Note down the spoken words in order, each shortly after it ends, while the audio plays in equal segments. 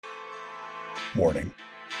Warning.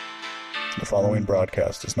 The following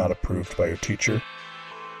broadcast is not approved by your teacher,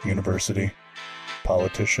 university,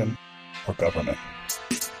 politician, or government.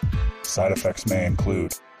 Side effects may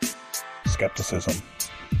include skepticism,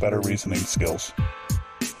 better reasoning skills,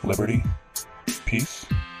 liberty, peace,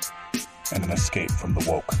 and an escape from the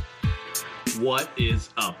woke. What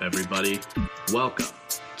is up, everybody? Welcome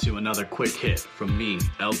to another quick hit from me,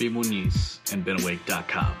 LB Muniz, and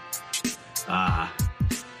BeenAwake.com.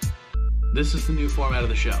 This is the new format of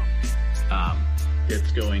the show.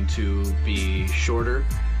 It's going to be shorter,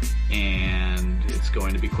 and it's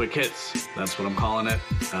going to be quick hits. That's what I'm calling it.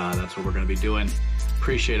 That's what we're going to be doing.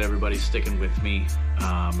 Appreciate everybody sticking with me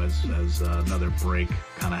as another break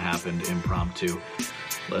kind of happened impromptu.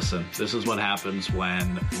 Listen, this is what happens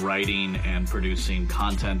when writing and producing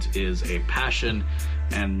content is a passion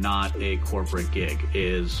and not a corporate gig.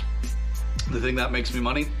 Is the thing that makes me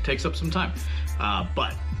money, takes up some time.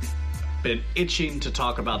 But been itching to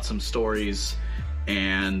talk about some stories,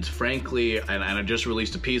 and frankly, and I just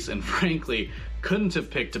released a piece, and frankly, couldn't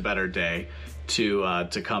have picked a better day to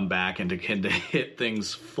come back and to hit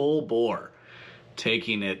things full bore,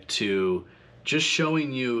 taking it to just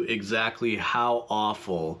showing you exactly how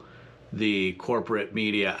awful the corporate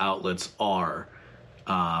media outlets are.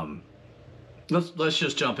 Let's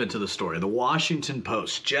just jump into the story. The Washington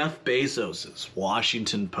Post, Jeff Bezos's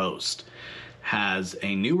Washington Post, has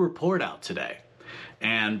a new report out today.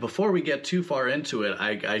 And before we get too far into it,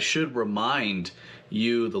 I should remind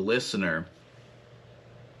you, the listener,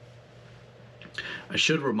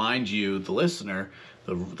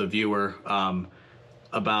 the viewer,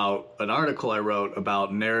 about an article I wrote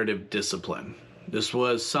about narrative discipline. This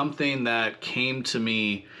was something that came to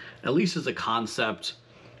me, at least as a concept,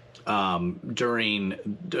 during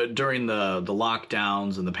the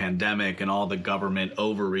lockdowns and the pandemic and all the government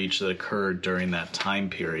overreach that occurred during that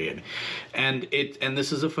time period. And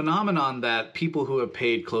this is a phenomenon that people who have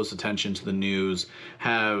paid close attention to the news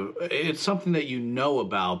have. It's something that you know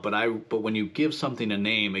about, but when you give something a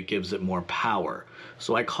name, it gives it more power.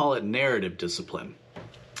 So I call it narrative discipline.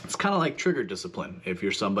 It's kind of like trigger discipline if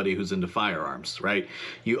you're somebody who's into firearms, right?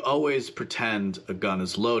 You always pretend a gun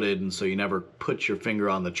is loaded, and so you never put your finger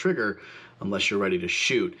on the trigger unless you're ready to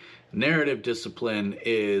shoot. Narrative discipline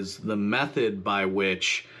is the method by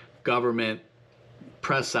which government,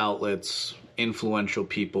 press outlets, influential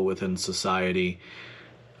people within society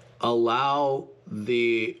allow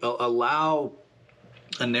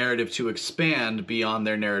a narrative to expand beyond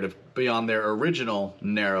their original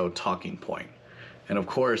narrow talking point. And of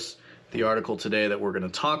course, the article today that we're going to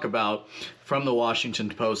talk about from the Washington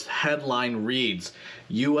Post headline reads,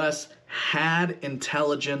 U.S. had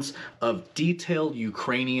intelligence of detailed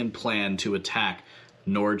Ukrainian plan to attack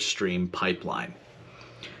Nordstream pipeline.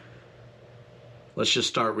 Let's just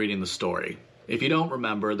start reading the story. If you don't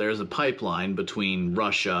remember, there's a pipeline between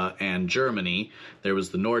Russia and Germany. There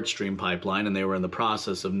was the Nord Stream pipeline, and they were in the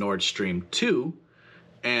process of Nord Stream 2.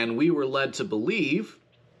 And we were led to believe,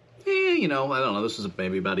 I don't know, this was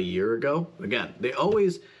maybe about a year ago. Again, they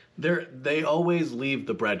always leave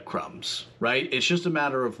the breadcrumbs, right? It's just a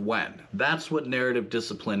matter of when. That's what narrative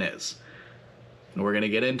discipline is. And we're going to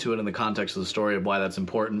get into it in the context of the story of why that's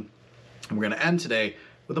important. And we're going to end today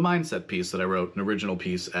with a mindset piece that I wrote, an original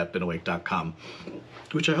piece at BeenAwake.com,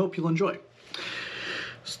 which I hope you'll enjoy.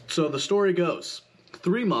 So the story goes.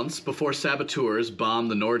 3 months before saboteurs bombed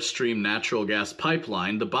the Nord Stream natural gas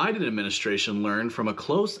pipeline, the Biden administration learned from a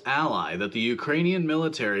close ally that the Ukrainian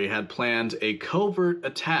military had planned a covert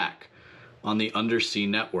attack on the undersea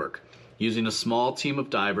network, using a small team of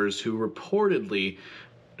divers who reported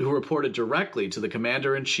directly to the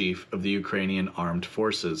commander-in-chief of the Ukrainian armed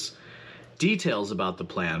forces. Details about the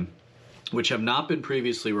plan, which have not been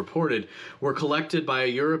previously reported, were collected by a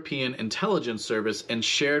European intelligence service and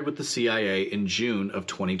shared with the CIA in June of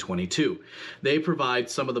 2022. They provide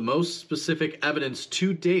some of the most specific evidence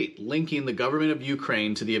to date linking the government of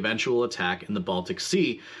Ukraine to the eventual attack in the Baltic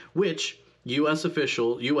Sea, which U.S.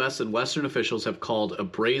 and Western officials have called a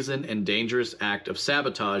brazen and dangerous act of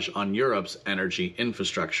sabotage on Europe's energy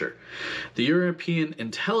infrastructure. The European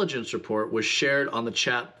intelligence report was shared on the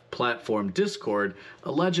chat platform Discord,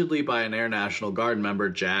 allegedly by an Air National Guard member,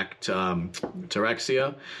 Jack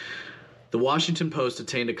Terexia. The Washington Post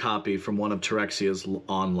obtained a copy from one of Terexia's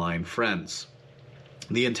online friends.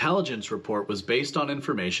 The intelligence report was based on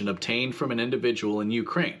information obtained from an individual in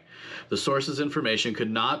Ukraine. The source's information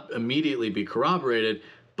could not immediately be corroborated,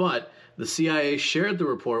 But the CIA shared the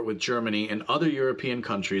report with Germany and other European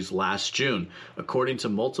countries last June, according to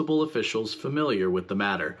multiple officials familiar with the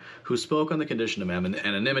matter, who spoke on the condition of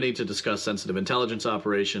anonymity to discuss sensitive intelligence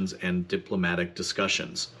operations and diplomatic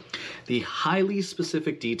discussions. The highly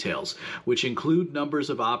specific details, which include numbers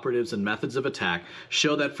of operatives and methods of attack,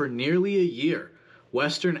 show that for nearly a year,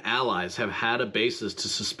 Western allies have had a basis to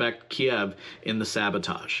suspect Kiev in the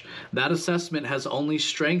sabotage. That assessment has only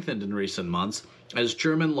strengthened in recent months as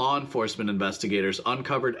German law enforcement investigators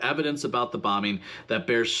uncovered evidence about the bombing that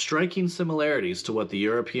bears striking similarities to what the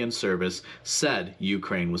European service said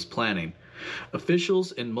Ukraine was planning.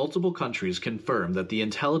 Officials in multiple countries confirmed that the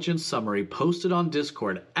intelligence summary posted on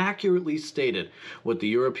Discord accurately stated what the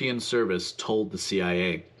European service told the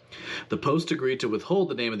CIA. The Post agreed to withhold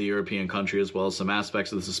the name of the European country as well as some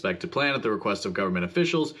aspects of the suspected plan at the request of government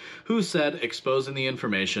officials, who said exposing the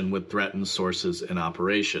information would threaten sources and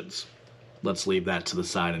operations. Let's leave that to the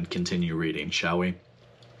side and continue reading, shall we?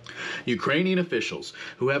 Ukrainian officials,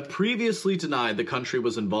 who have previously denied the country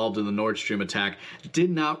was involved in the Nordstream attack, did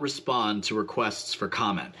not respond to requests for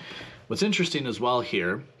comment. What's interesting as well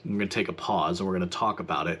here, I'm going to take a pause and we're going to talk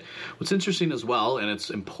about it. What's interesting as well, and it's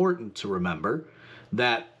important to remember,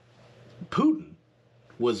 that Putin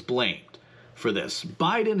was blamed for this.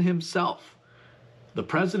 Biden himself, the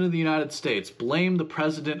president of the United States, blamed the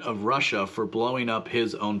president of Russia for blowing up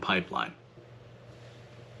his own pipeline.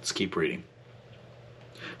 Let's keep reading.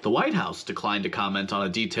 The White House declined to comment on a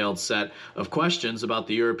detailed set of questions about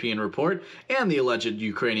the European report and the alleged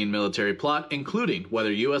Ukrainian military plot, including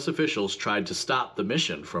whether U.S. officials tried to stop the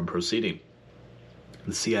mission from proceeding.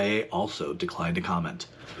 The CIA also declined to comment.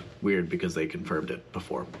 Weird, because they confirmed it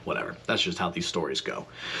before. Whatever. That's just how these stories go.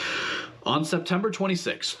 On September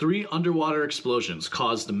 26, 3 underwater explosions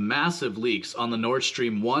caused massive leaks on the Nord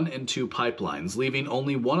Stream 1 and 2 pipelines, leaving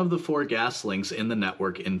only one of the 4 gas links in the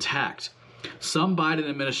network intact. Some Biden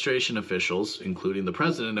administration officials, including the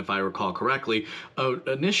president, if I recall correctly,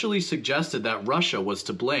 initially suggested that Russia was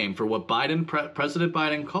to blame for what President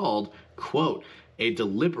Biden called, quote, a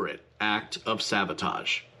deliberate act of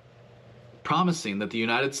sabotage, promising that the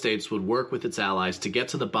United States would work with its allies to get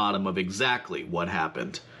to the bottom of exactly what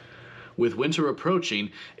happened. With winter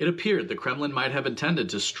approaching, it appeared the Kremlin might have intended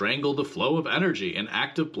to strangle the flow of energy, an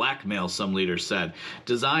act of blackmail, some leaders said,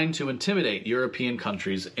 designed to intimidate European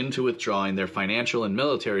countries into withdrawing their financial and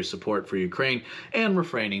military support for Ukraine and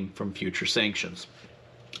refraining from future sanctions.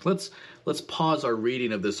 Let's pause our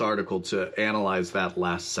reading of this article to analyze that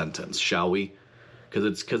last sentence, shall we?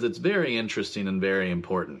 Because it's very interesting and very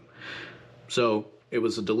important. So it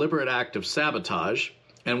was a deliberate act of sabotage,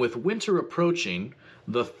 and with winter approaching,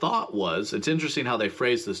 the thought was, it's interesting how they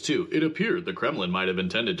phrase this too, it appeared the Kremlin might have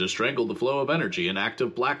intended to strangle the flow of energy, an act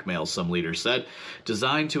of blackmail, some leaders said,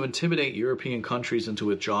 designed to intimidate European countries into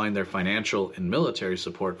withdrawing their financial and military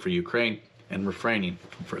support for Ukraine and refraining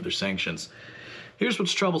from further sanctions. Here's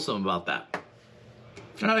what's troublesome about that.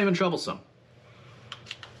 Not even troublesome.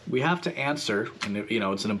 We have to answer, and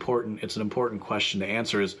it's an important question to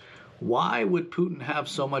answer, is why would Putin have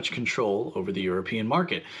so much control over the European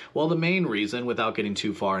market? Well, the main reason, without getting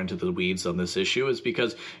too far into the weeds on this issue, is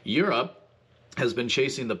because Europe has been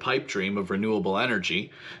chasing the pipe dream of renewable energy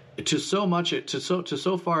to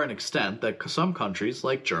so far an extent that some countries,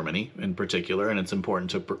 like Germany in particular, and it's important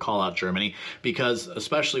to call out Germany because,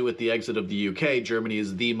 especially with the exit of the UK, Germany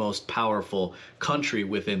is the most powerful country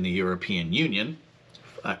within the European Union.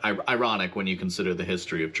 Ironic when you consider the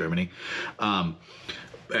history of Germany.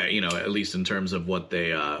 At least in terms of what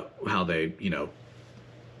they, how they,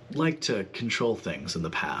 like to control things in the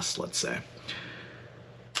past, let's say.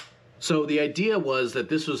 So the idea was that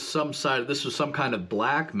this was some kind of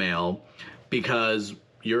blackmail because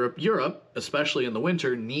Europe, especially in the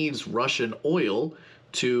winter, needs Russian oil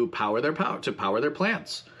to power their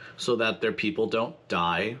plants so that their people don't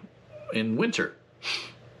die in winter.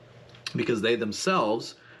 Because they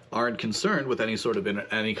themselves aren't concerned with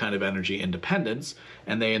any kind of energy independence,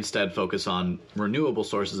 and they instead focus on renewable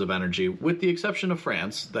sources of energy, with the exception of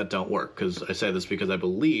France, that don't work. Because I say this because I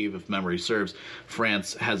believe, if memory serves,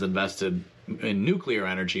 France has invested in nuclear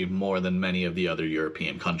energy more than many of the other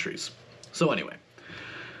European countries. So anyway,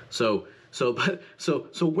 so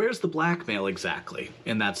where's the blackmail exactly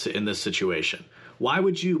in this situation? Why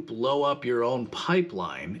would you blow up your own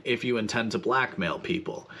pipeline if you intend to blackmail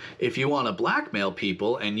people? If you want to blackmail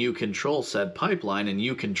people and you control said pipeline and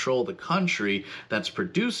you control the country that's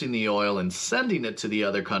producing the oil and sending it to the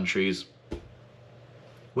other countries,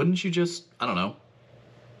 wouldn't you just,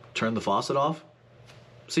 turn the faucet off?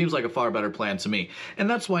 Seems like a far better plan to me. And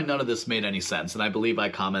that's why none of this made any sense. And I believe I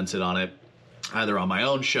commented on it either on my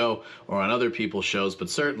own show or on other people's shows, but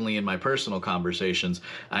certainly in my personal conversations,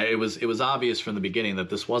 it was obvious from the beginning that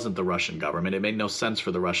this wasn't the Russian government. It made no sense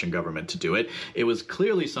for the Russian government to do it. It was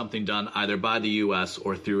clearly something done either by the U.S.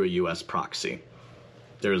 or through a U.S. proxy.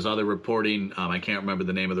 There's other reporting, I can't remember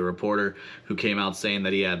the name of the reporter, who came out saying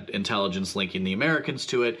that he had intelligence linking the Americans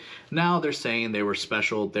to it. Now they're saying they were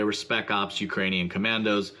spec ops Ukrainian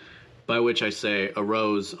commandos, by which I say a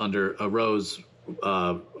rose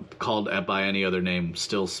called by any other name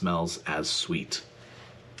still smells as sweet.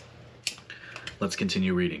 Let's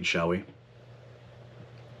continue reading, shall we?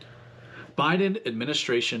 Biden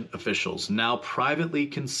administration officials now privately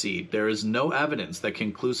concede there is no evidence that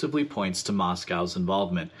conclusively points to Moscow's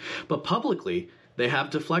involvement, but publicly they have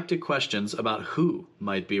deflected questions about who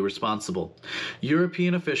might be responsible.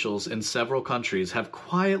 European officials in several countries have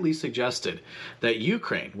quietly suggested that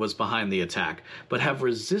Ukraine was behind the attack, but have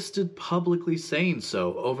resisted publicly saying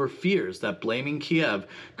so over fears that blaming Kiev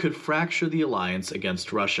could fracture the alliance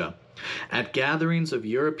against Russia. At gatherings of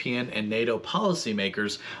European and NATO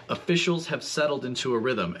policymakers, officials have settled into a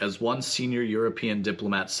rhythm. As one senior European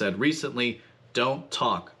diplomat said recently, "Don't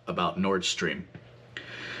talk about Nord Stream."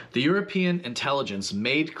 The European intelligence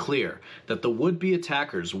made clear that the would-be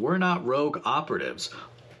attackers were not rogue operatives.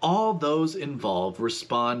 All those involved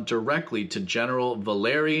respond directly to General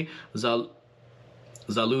Valery Zaluzny,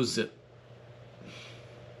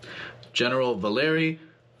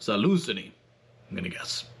 I'm going to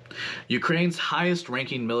guess. Ukraine's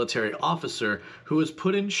highest-ranking military officer, who was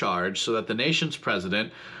put in charge so that the nation's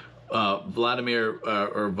president, Volodymyr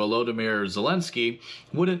Zelensky,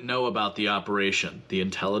 wouldn't know about the operation, the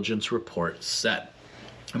intelligence report said.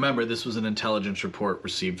 Remember, this was an intelligence report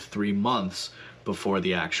received 3 months before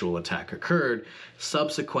the actual attack occurred.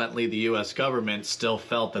 Subsequently, the U.S. government still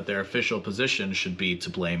felt that their official position should be to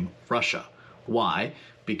blame Russia. Why?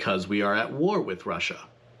 Because we are at war with Russia.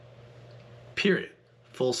 Period.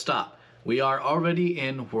 Full stop. We are already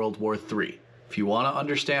in World War III. If you want to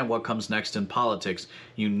understand what comes next in politics,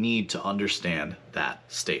 you need to understand that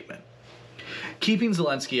statement. Keeping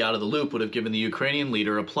Zelensky out of the loop would have given the Ukrainian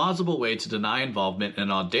leader a plausible way to deny involvement in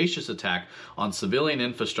an audacious attack on civilian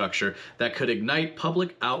infrastructure that could ignite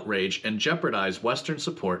public outrage and jeopardize Western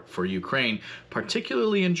support for Ukraine,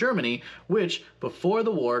 particularly in Germany, which, before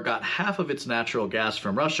the war, got half of its natural gas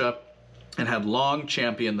from Russia and had long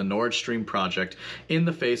championed the Nord Stream project in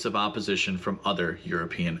the face of opposition from other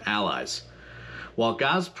European allies. While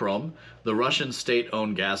Gazprom, the Russian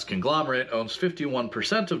state-owned gas conglomerate, owns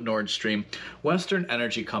 51% of Nord Stream, Western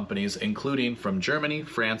energy companies, including from Germany,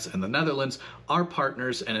 France, and the Netherlands, are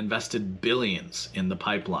partners and invested billions in the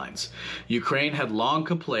pipelines. Ukraine had long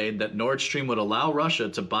complained that Nord Stream would allow Russia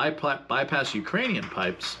to bypass Ukrainian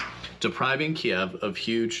pipes, depriving Kiev of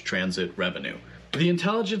huge transit revenue. The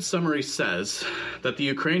intelligence summary says that the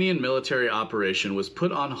Ukrainian military operation was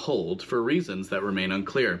put on hold for reasons that remain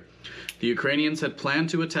unclear. The Ukrainians had planned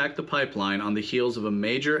to attack the pipeline on the heels of a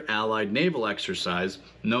major Allied naval exercise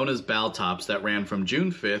known as Baltops that ran from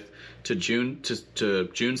June 5th to June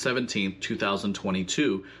 17th,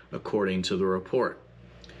 2022, according to the report.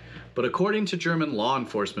 But according to German law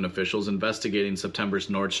enforcement officials investigating September's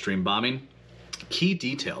Nord Stream bombing, key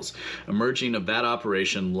details emerging of that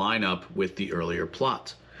operation line up with the earlier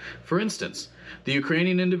plot. For instance, the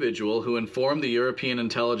Ukrainian individual who informed the European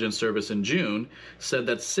Intelligence Service in June said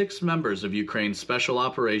that 6 members of Ukraine's Special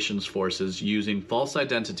Operations Forces using false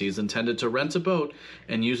identities intended to rent a boat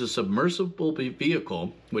and use a submersible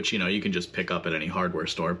vehicle, which, you can just pick up at any hardware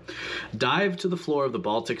store, dive to the floor of the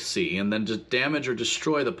Baltic Sea and then damage or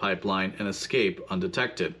destroy the pipeline and escape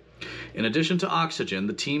undetected. In addition to oxygen,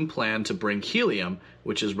 the team planned to bring helium,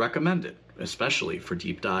 which is recommended, especially for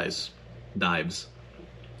deep dives.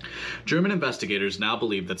 German investigators now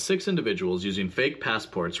believe that 6 individuals using fake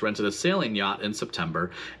passports rented a sailing yacht in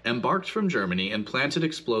September, embarked from Germany, and planted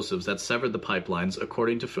explosives that severed the pipelines,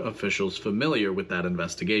 according to officials familiar with that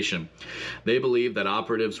investigation. They believe that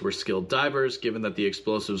operatives were skilled divers, given that the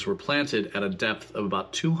explosives were planted at a depth of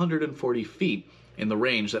about 240 feet, in the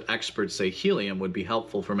range that experts say helium would be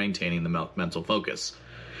helpful for maintaining the mental focus.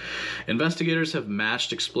 Investigators have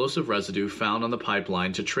matched explosive residue found on the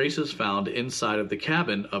pipeline to traces found inside of the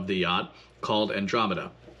cabin of the yacht called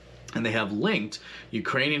Andromeda, and they have linked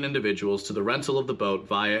Ukrainian individuals to the rental of the boat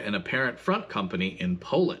via an apparent front company in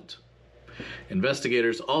Poland.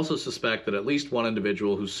 Investigators also suspect that at least one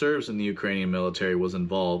individual who serves in the Ukrainian military was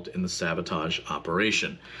involved in the sabotage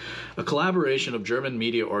operation. A collaboration of German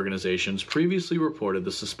media organizations previously reported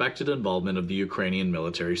the suspected involvement of the Ukrainian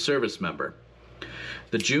military service member.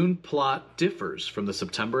 The June plot differs from the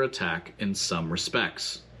September attack in some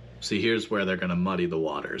respects. See, here's where they're going to muddy the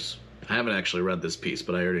waters. I haven't actually read this piece,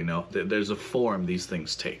 but I already know there's a form these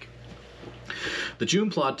things take. The June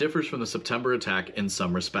plot differs from the September attack in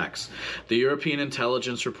some respects. The European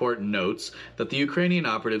intelligence report notes that the Ukrainian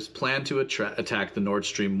operatives plan to attack the Nord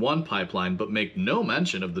Stream 1 pipeline, but make no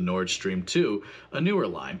mention of the Nord Stream 2, a newer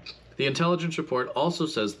line. The intelligence report also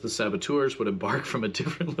says the saboteurs would embark from a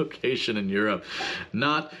different location in Europe,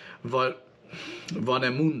 not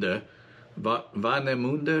Warnemünde,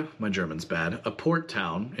 my German's bad, a port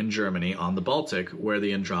town in Germany on the Baltic where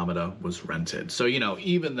the Andromeda was rented. So,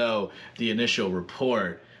 even though the initial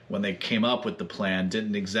report, when they came up with the plan,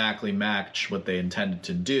 didn't exactly match what they intended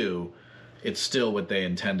to do, it's still what they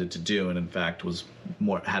intended to do, and in fact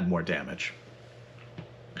had more damage.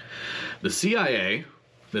 The CIA,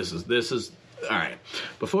 this is all right.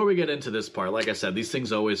 Before we get into this part, like I said, these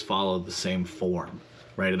things always follow the same form,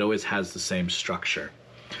 right? It always has the same structure.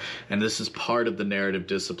 And this is part of the narrative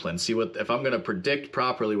discipline. See, if I'm going to predict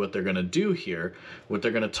properly what they're going to do here, what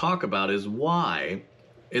they're going to talk about is why.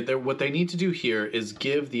 What they need to do here is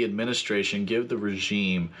give the administration, give the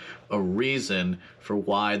regime a reason for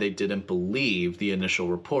why they didn't believe the initial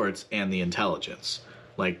reports and the intelligence.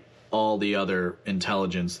 Like all the other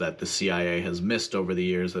intelligence that the CIA has missed over the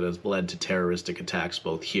years that has led to terroristic attacks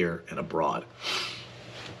both here and abroad.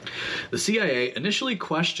 The CIA initially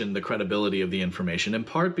questioned the credibility of the information, in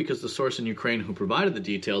part because the source in Ukraine who provided the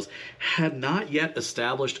details had not yet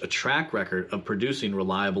established a track record of producing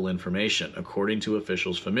reliable information, according to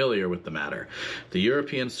officials familiar with the matter. The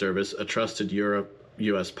European Service, a trusted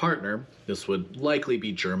U.S. partner, this would likely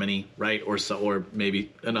be Germany, right, or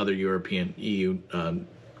maybe another European EU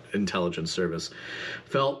intelligence service,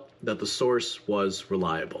 felt that the source was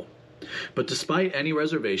reliable. But despite any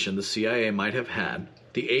reservation the CIA might have had,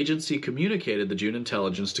 the agency communicated the June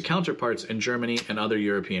intelligence to counterparts in Germany and other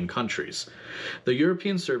European countries. The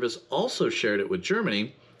European Service also shared it with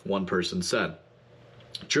Germany, one person said.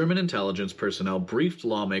 German intelligence personnel briefed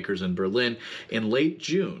lawmakers in Berlin in late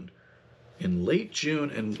June. And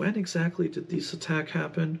when exactly did this attack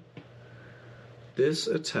happen? This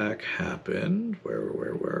attack happened. Where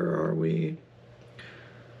are we?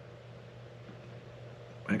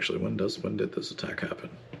 Actually, when did this attack happen?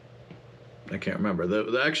 I can't remember.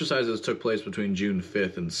 The exercises took place between June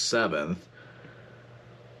 5th and 7th.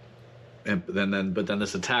 But then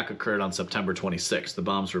this attack occurred on September 26th. The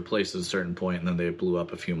bombs were placed at a certain point, and then they blew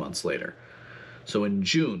up a few months later. So in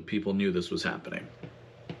June, people knew this was happening.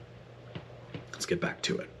 Let's get back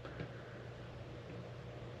to it.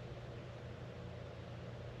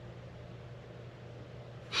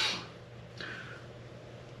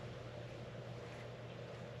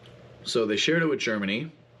 So they shared it with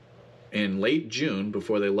Germany in late June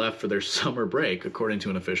before they left for their summer break, according to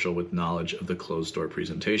an official with knowledge of the closed-door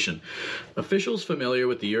presentation. Officials familiar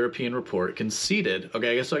with the European report conceded, I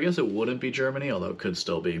guess it wouldn't be Germany, although it could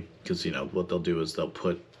still be, because, what they'll do is they'll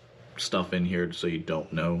put stuff in here so you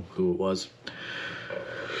don't know who it was.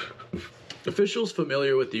 Officials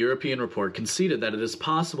familiar with the European report conceded that it is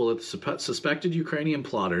possible that the suspected Ukrainian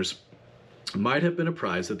plotters might have been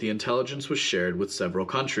apprised that the intelligence was shared with several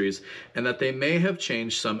countries and that they may have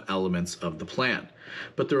changed some elements of the plan.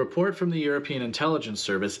 But the report from the European Intelligence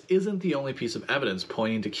Service isn't the only piece of evidence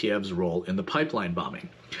pointing to Kiev's role in the pipeline bombing.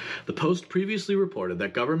 The Post previously reported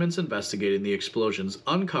that governments investigating the explosions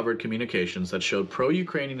uncovered communications that showed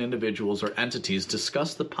pro-Ukrainian individuals or entities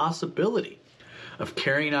discuss the possibility of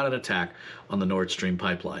carrying out an attack on the Nord Stream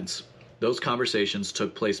pipelines. Those conversations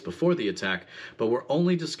took place before the attack, but were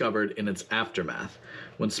only discovered in its aftermath,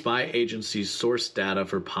 when spy agencies sourced data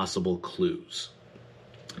for possible clues.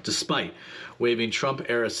 Despite waving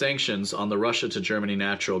Trump-era sanctions on the Russia to Germany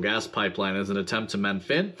natural gas pipeline as an attempt to mend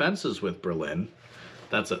fences with Berlin,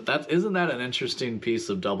 isn't that an interesting piece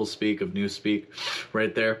of doublespeak, of newspeak,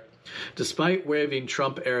 right there? Despite waving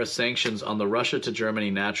Trump-era sanctions on the Russia to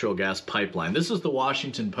Germany natural gas pipeline. This is the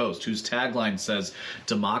Washington Post, whose tagline says,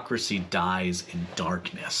 "Democracy dies in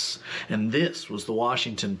darkness." And this was the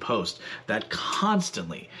Washington Post that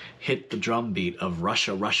constantly hit the drumbeat of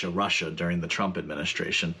Russia, Russia, Russia during the Trump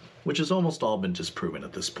administration, which has almost all been disproven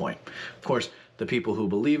at this point. Of course, the people who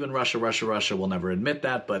believe in Russia, Russia, Russia will never admit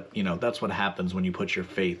that, but, that's what happens when you put your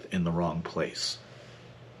faith in the wrong place.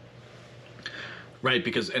 Right,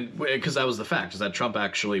 because that was the fact, is that Trump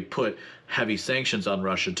actually put heavy sanctions on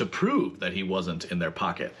Russia to prove that he wasn't in their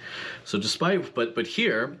pocket. So but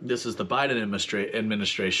here, this is the Biden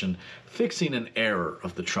administration fixing an error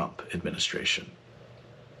of the Trump administration.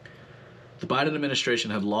 The Biden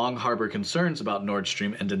administration had long harbored concerns about Nord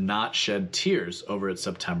Stream and did not shed tears over its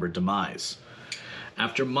September demise.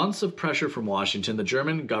 After months of pressure from Washington, the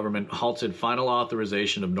German government halted final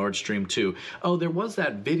authorization of Nord Stream 2. Oh, there was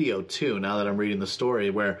that video too, now that I'm reading the story,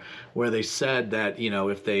 where they said that,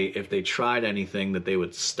 if they tried anything, that they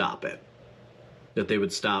would stop it. That they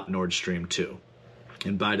would stop Nord Stream 2.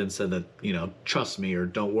 And Biden said that, trust me or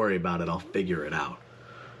don't worry about it, I'll figure it out.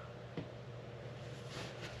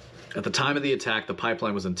 At the time of the attack, the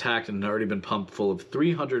pipeline was intact and had already been pumped full of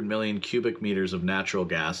 300 million cubic meters of natural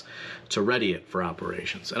gas to ready it for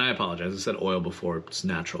operations. And I apologize, I said oil before, it's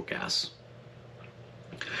natural gas.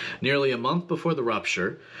 Nearly a month before the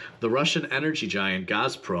rupture, the Russian energy giant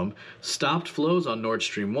Gazprom stopped flows on Nord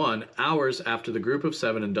Stream 1 hours after the Group of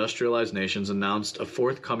Seven industrialized nations announced a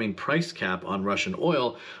forthcoming price cap on Russian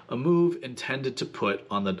oil, a move intended to put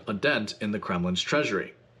a dent in the Kremlin's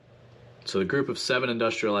treasury. So the Group of Seven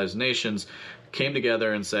industrialized nations came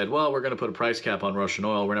together and said, well, we're going to put a price cap on Russian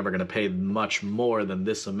oil. We're never going to pay much more than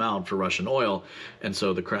this amount for Russian oil. And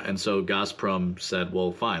so Gazprom said,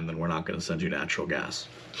 well, fine, then we're not going to send you natural gas.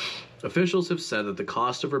 Officials have said that the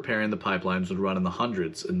cost of repairing the pipelines would run in the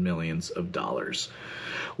hundreds and millions of dollars.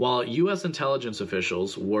 While U.S. intelligence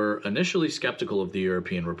officials were initially skeptical of the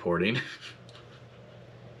European reporting,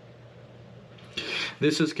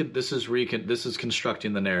 This is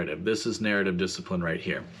constructing the narrative. This is narrative discipline right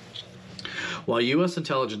here. While U.S.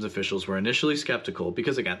 intelligence officials were initially skeptical,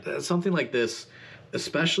 because again, something like this,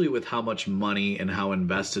 especially with how much money and how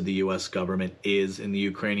invested the U.S. government is in the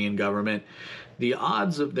Ukrainian government, the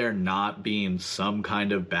odds of there not being some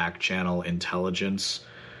kind of back channel intelligence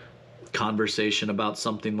conversation about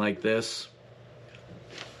something like this,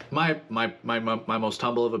 my most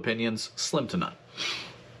humble of opinions, slim to none.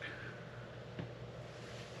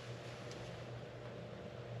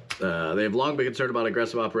 They have long been concerned about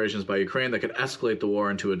aggressive operations by Ukraine that could escalate the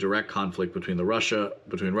war into a direct conflict between Russia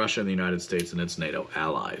and the United States and its NATO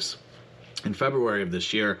allies. In February of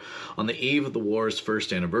this year, on the eve of the war's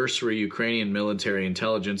first anniversary, Ukrainian military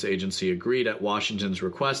intelligence agency agreed at Washington's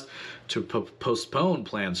request to postpone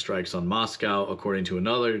planned strikes on Moscow, according to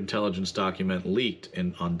another intelligence document leaked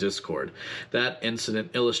on Discord. That incident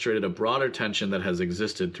illustrated a broader tension that has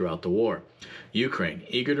existed throughout the war. Ukraine,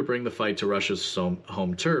 eager to bring the fight to Russia's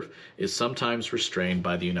home turf, is sometimes restrained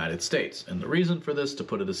by the United States. And the reason for this, to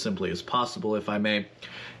put it as simply as possible, if I may,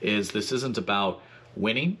 is this isn't about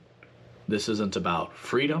winning. This isn't about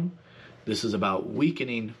freedom. This is about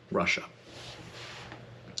weakening Russia.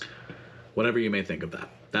 Whatever you may think of that.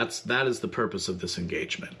 That is the purpose of this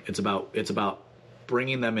engagement. It's about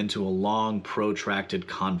bringing them into a long, protracted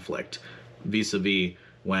conflict vis-a-vis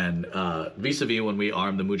when we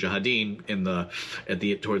armed the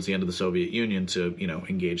Mujahideen towards the end of the Soviet Union to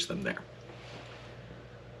engage them there.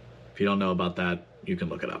 If you don't know about that, you can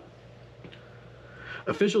look it up.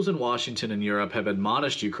 Officials in Washington and Europe have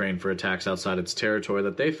admonished Ukraine for attacks outside its territory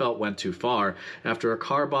that they felt went too far after a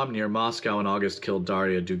car bomb near Moscow in August killed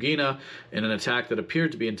Daria Dugina in an attack that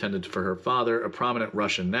appeared to be intended for her father, a prominent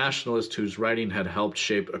Russian nationalist whose writing had helped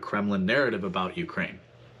shape a Kremlin narrative about Ukraine.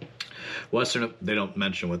 They don't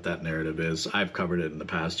mention what that narrative is. I've covered it in the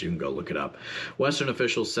past. You can go look it up. Western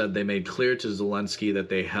officials said they made clear to Zelensky that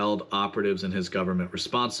they held operatives in his government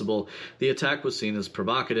responsible. The attack was seen as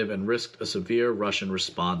provocative and risked a severe Russian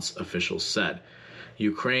response, officials said.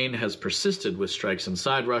 Ukraine has persisted with strikes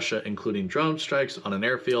inside Russia, including drone strikes on an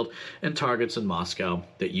airfield and targets in Moscow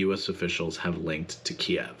that U.S. officials have linked to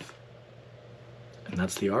Kiev. And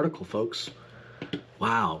that's the article, folks.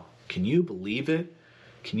 Wow. Can you believe it?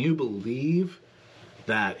 Can you believe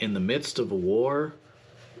that in the midst of a war,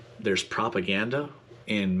 there's propaganda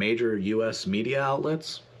in major U.S. media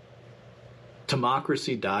outlets?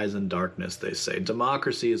 Democracy dies in darkness, they say.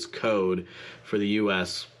 Democracy is code for the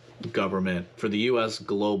U.S. government, for the U.S.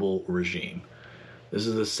 global regime. This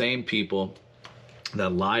is the same people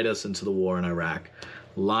that lied us into the war in Iraq,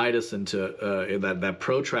 lied us into that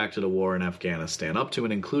protracted a war in Afghanistan, up to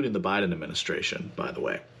and including the Biden administration, by the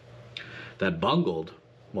way, that bungled.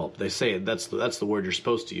 Well, they say that's the word you're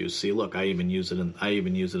supposed to use. See, look, I even use it in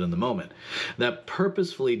the moment. That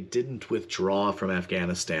purposefully didn't withdraw from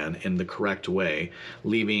Afghanistan in the correct way,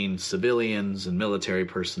 leaving civilians and military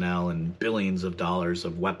personnel and billions of dollars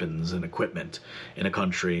of weapons and equipment in a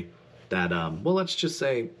country that, let's just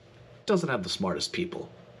say, doesn't have the smartest people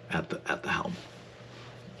at the helm.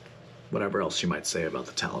 Whatever else you might say about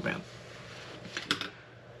the Taliban.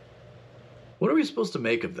 What are we supposed to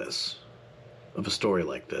make of this? Of a story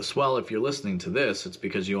like this? Well, if you're listening to this, it's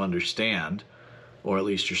because you understand, or at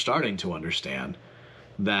least you're starting to understand,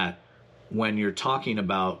 that when you're talking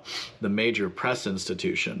about the major press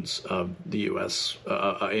institutions of the U.S.,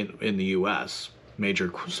 in the U.S.,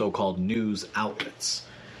 major so-called news outlets,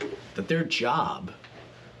 that their job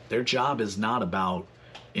Their job is not about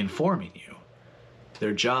informing you.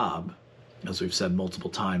 Their job, as we've said multiple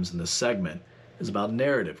times in this segment, is about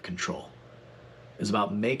narrative control. Is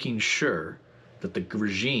about making sure that the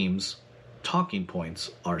regime's talking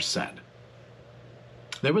points are said.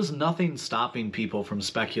 There was nothing stopping people from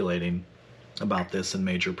speculating about this in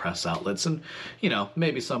major press outlets. And,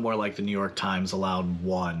 maybe somewhere like the New York Times allowed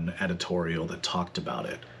one editorial that talked about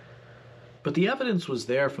it. But the evidence was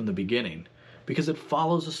there from the beginning because it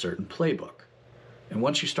follows a certain playbook. And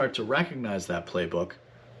once you start to recognize that playbook,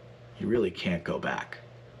 you really can't go back.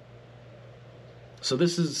 So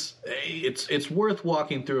this is, it's worth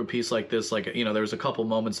walking through a piece like this. Like, there's a couple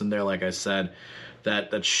moments in there, like I said,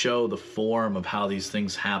 that show the form of how these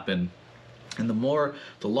things happen. And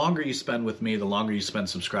the longer you spend with me, the longer you spend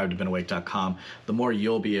subscribed to BeenAwake.com, the more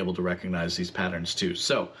you'll be able to recognize these patterns too.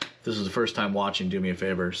 So if this is the first time watching, do me a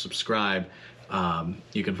favor, subscribe.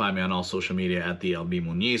 You can find me on all social media at the LB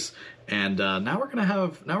Muniz. And now we're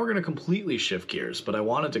gonna completely shift gears. But I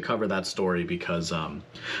wanted to cover that story because, I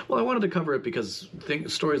wanted to cover it because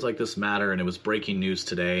stories like this matter, and it was breaking news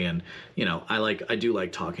today. And I do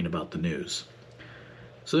like talking about the news.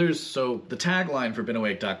 So the tagline for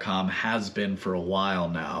BeenAwake.com has been for a while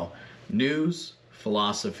now: news,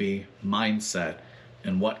 philosophy, mindset,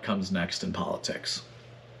 and what comes next in politics.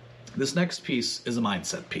 This next piece is a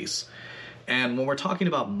mindset piece. And when we're talking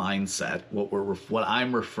about mindset,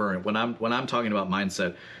 when I'm talking about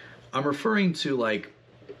mindset, I'm referring to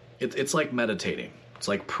it's like meditating. It's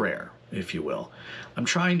like prayer, if you will. I'm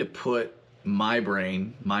trying to put my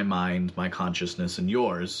brain, my mind, my consciousness, and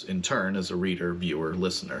yours in turn as a reader, viewer,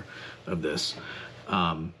 listener of this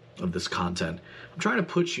content. I'm trying to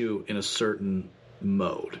put you in a certain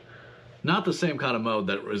mode. Not the same kind of mode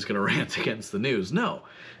that is going to rant against the news. No,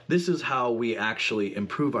 this is how we actually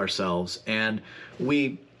improve ourselves, and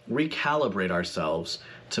we recalibrate ourselves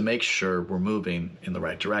to make sure we're moving in the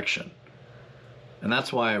right direction. And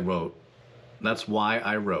that's why I wrote,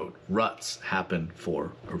 ruts happen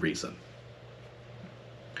for a reason.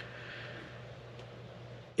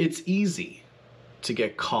 It's easy to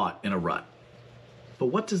get caught in a rut. But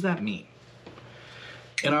what does that mean?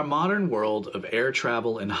 In our modern world of air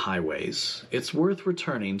travel and highways, it's worth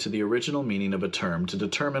returning to the original meaning of a term to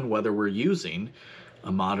determine whether we're using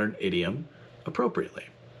a modern idiom appropriately.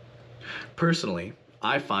 Personally,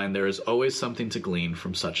 I find there is always something to glean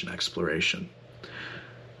from such an exploration.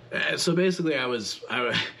 So basically, I was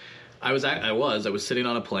sitting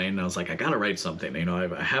on a plane, and I was like, I gotta write something.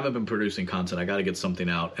 I haven't been producing content. I gotta get something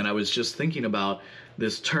out. And I was just thinking about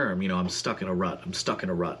this term. I'm stuck in a rut. I'm stuck in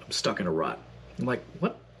a rut. I'm stuck in a rut. I'm like,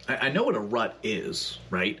 what? I know what a rut is,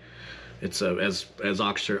 right? It's as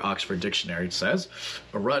Oxford Dictionary says,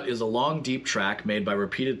 a rut is a long, deep track made by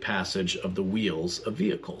repeated passage of the wheels of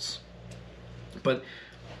vehicles. But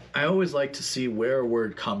I always like to see where a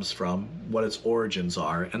word comes from, what its origins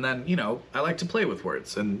are, and then, I like to play with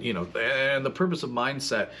words. And, and the purpose of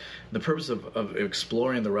mindset, the purpose of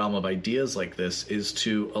exploring the realm of ideas like this is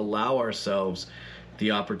to allow ourselves the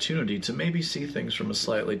opportunity to maybe see things from a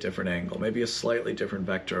slightly different angle, maybe a slightly different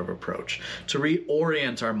vector of approach, to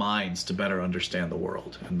reorient our minds to better understand the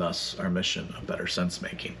world, and thus our mission of better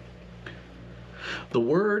sense-making. The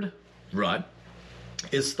word rut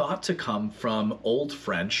is thought to come from Old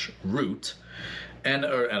French route, and I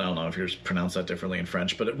don't know if you pronounce that differently in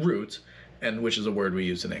French, but route, and which is a word we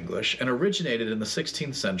use in English, and originated in the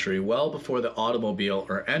 16th century, well before the automobile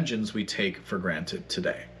or engines we take for granted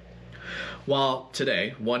today. While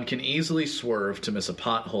today one can easily swerve to miss a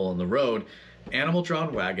pothole in the road,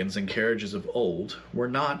 animal-drawn wagons and carriages of old were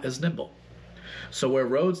not as nimble. So where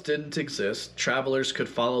roads didn't exist, travelers could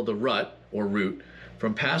follow the rut, or route,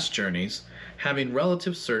 from past journeys, having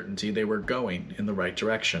relative certainty they were going in the right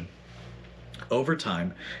direction. Over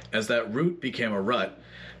time, as that route became a rut,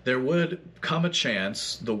 there would come a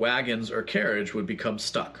chance the wagons or carriage would become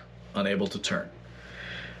stuck, unable to turn.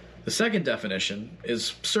 The second definition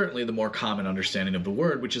is certainly the more common understanding of the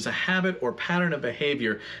word, which is a habit or pattern of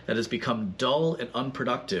behavior that has become dull and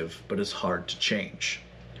unproductive, but is hard to change.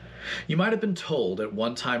 You might have been told at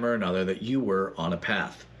one time or another that you were on a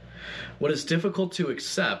path. What is difficult to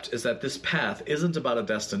accept is that this path isn't about a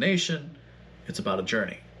destination, it's about a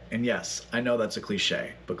journey. And yes, I know that's a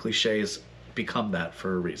cliche, but cliches become that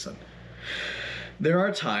for a reason. There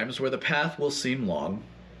are times where the path will seem long,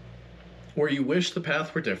 where you wish the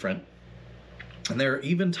path were different, and there are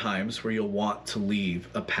even times where you'll want to leave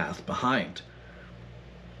a path behind.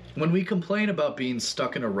 When we complain about being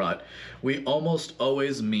stuck in a rut, we almost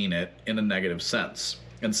always mean it in a negative sense.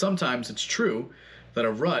 And sometimes it's true that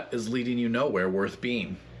a rut is leading you nowhere worth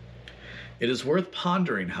being. It is worth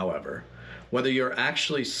pondering, however, whether you're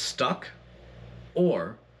actually stuck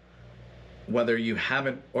or whether you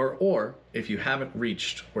haven't, or if you haven't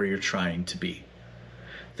reached where you're trying to be.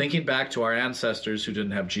 Thinking back to our ancestors who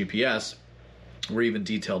didn't have GPS or even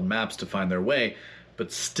detailed maps to find their way,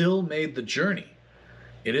 but still made the journey,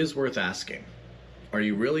 it is worth asking, are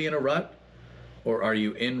you really in a rut, or are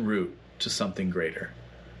you en route to something greater?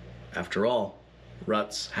 After all,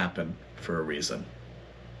 ruts happen for a reason.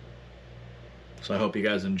 So I hope you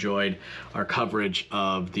guys enjoyed our coverage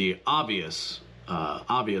of the obvious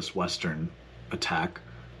Western attack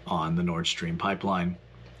on the Nordstream pipeline,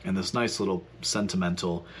 and this nice little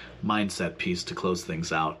sentimental mindset piece to close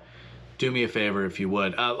things out. Do me a favor if you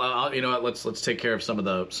would. You know what? Let's take care of some of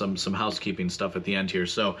the some housekeeping stuff at the end here.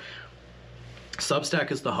 So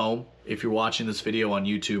Substack is the home. If you're watching this video on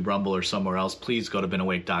YouTube, Rumble, or somewhere else, please go to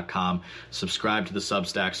beenawake.com, subscribe to the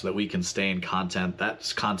Substack so that we can stay in contact.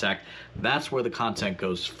 That's where the content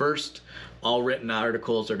goes first. All written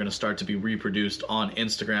articles are going to start to be reproduced on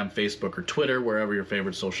Instagram, Facebook, or Twitter, wherever your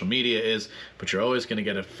favorite social media is, but you're always going to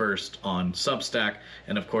get it first on Substack.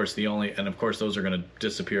 And of course, those are going to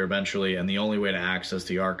disappear eventually, and the only way to access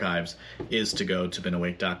the archives is to go to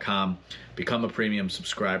beenawake.com, become a premium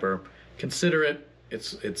subscriber. Consider it.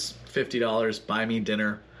 It's $50. Buy me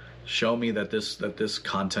dinner. Show me that this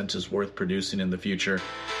content is worth producing in the future.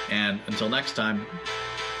 And until next time,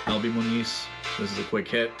 LB Muniz. This is a quick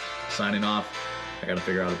hit. Signing off. I got to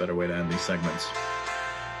figure out a better way to end these segments.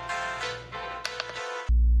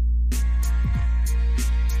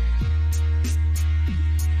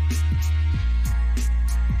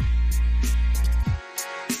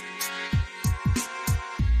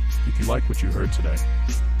 If you like what you heard today,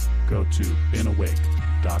 go to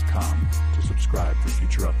beenawake.com to subscribe for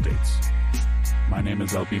future updates. My name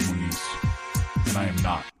is LB Muniz, and I am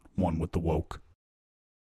not one with the woke.